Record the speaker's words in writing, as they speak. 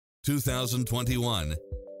2021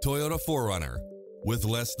 Toyota 4Runner. With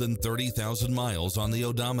less than 30,000 miles on the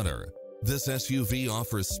odometer, this SUV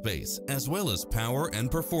offers space as well as power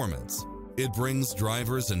and performance. It brings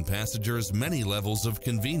drivers and passengers many levels of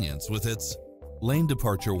convenience with its lane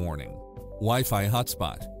departure warning, Wi-Fi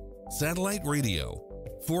hotspot, satellite radio,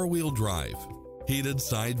 four-wheel drive, heated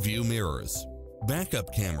side view mirrors,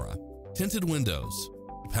 backup camera, tinted windows,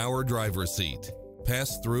 power driver seat,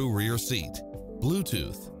 pass-through rear seat,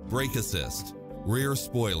 Bluetooth, brake assist, rear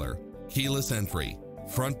spoiler, keyless entry,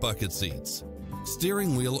 front bucket seats,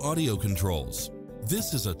 steering wheel audio controls.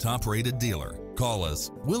 This is a top-rated dealer. Call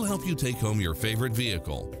us. We'll help you take home your favorite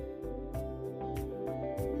vehicle.